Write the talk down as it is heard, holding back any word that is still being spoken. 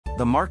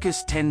The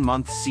Marcus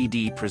 10-month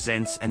CD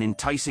presents an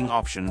enticing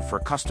option for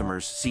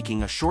customers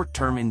seeking a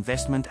short-term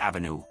investment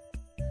avenue.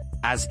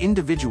 As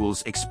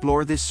individuals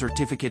explore this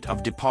certificate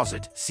of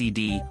deposit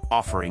 (CD)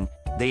 offering,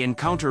 they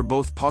encounter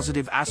both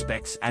positive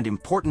aspects and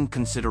important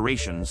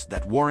considerations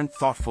that warrant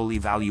thoughtful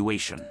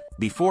evaluation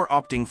before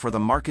opting for the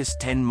Marcus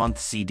 10-month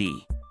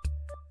CD.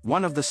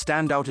 One of the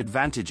standout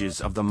advantages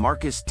of the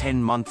Marcus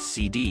 10-month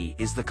CD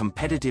is the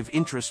competitive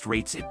interest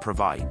rates it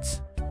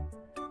provides.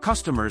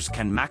 Customers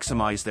can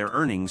maximize their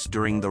earnings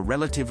during the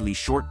relatively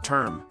short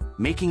term,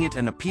 making it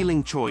an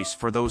appealing choice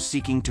for those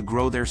seeking to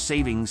grow their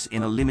savings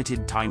in a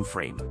limited time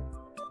frame.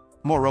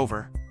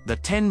 Moreover, the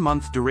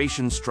 10-month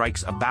duration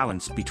strikes a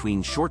balance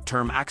between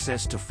short-term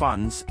access to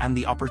funds and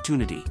the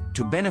opportunity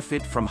to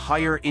benefit from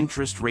higher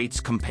interest rates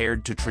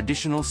compared to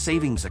traditional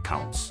savings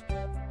accounts.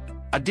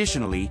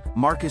 Additionally,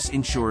 Marcus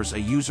ensures a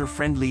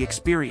user-friendly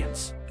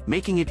experience,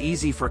 making it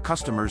easy for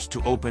customers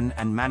to open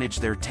and manage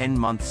their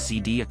 10-month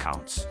CD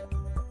accounts.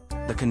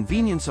 The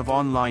convenience of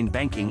online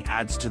banking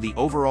adds to the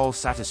overall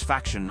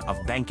satisfaction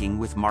of banking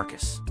with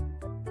Marcus.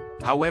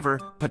 However,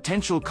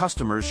 potential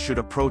customers should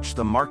approach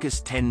the Marcus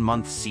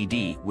 10-month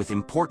CD with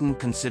important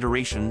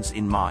considerations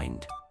in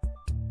mind.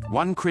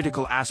 One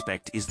critical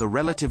aspect is the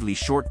relatively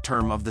short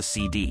term of the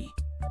CD.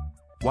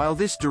 While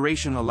this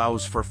duration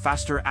allows for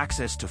faster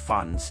access to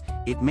funds,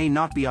 it may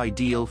not be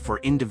ideal for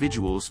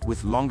individuals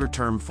with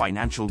longer-term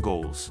financial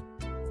goals.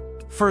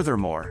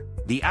 Furthermore,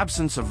 the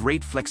absence of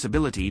rate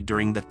flexibility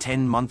during the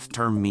 10-month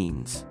term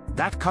means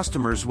that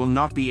customers will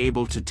not be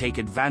able to take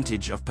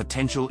advantage of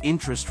potential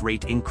interest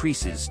rate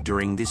increases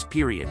during this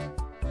period.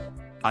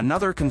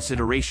 Another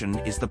consideration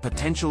is the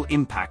potential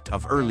impact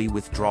of early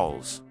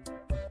withdrawals.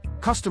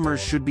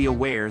 Customers should be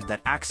aware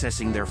that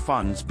accessing their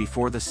funds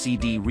before the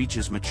CD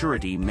reaches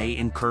maturity may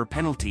incur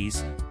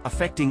penalties,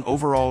 affecting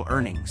overall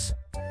earnings.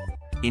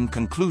 In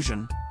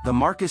conclusion, the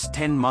Marcus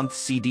 10-month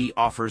CD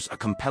offers a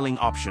compelling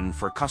option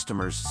for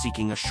customers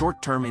seeking a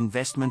short-term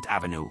investment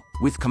avenue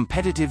with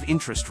competitive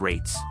interest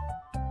rates.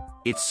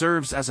 It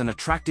serves as an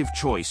attractive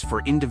choice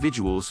for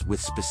individuals with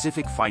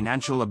specific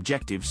financial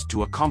objectives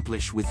to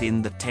accomplish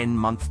within the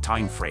 10-month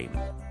time frame.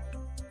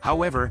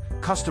 However,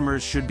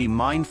 customers should be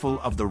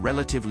mindful of the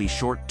relatively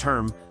short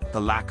term,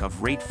 the lack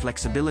of rate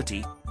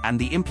flexibility, and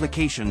the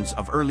implications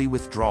of early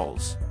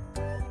withdrawals.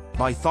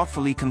 By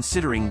thoughtfully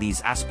considering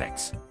these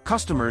aspects,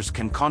 customers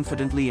can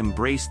confidently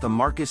embrace the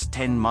Marcus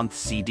 10-month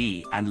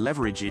CD and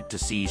leverage it to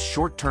seize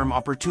short-term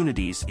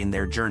opportunities in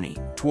their journey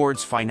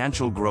towards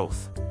financial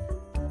growth.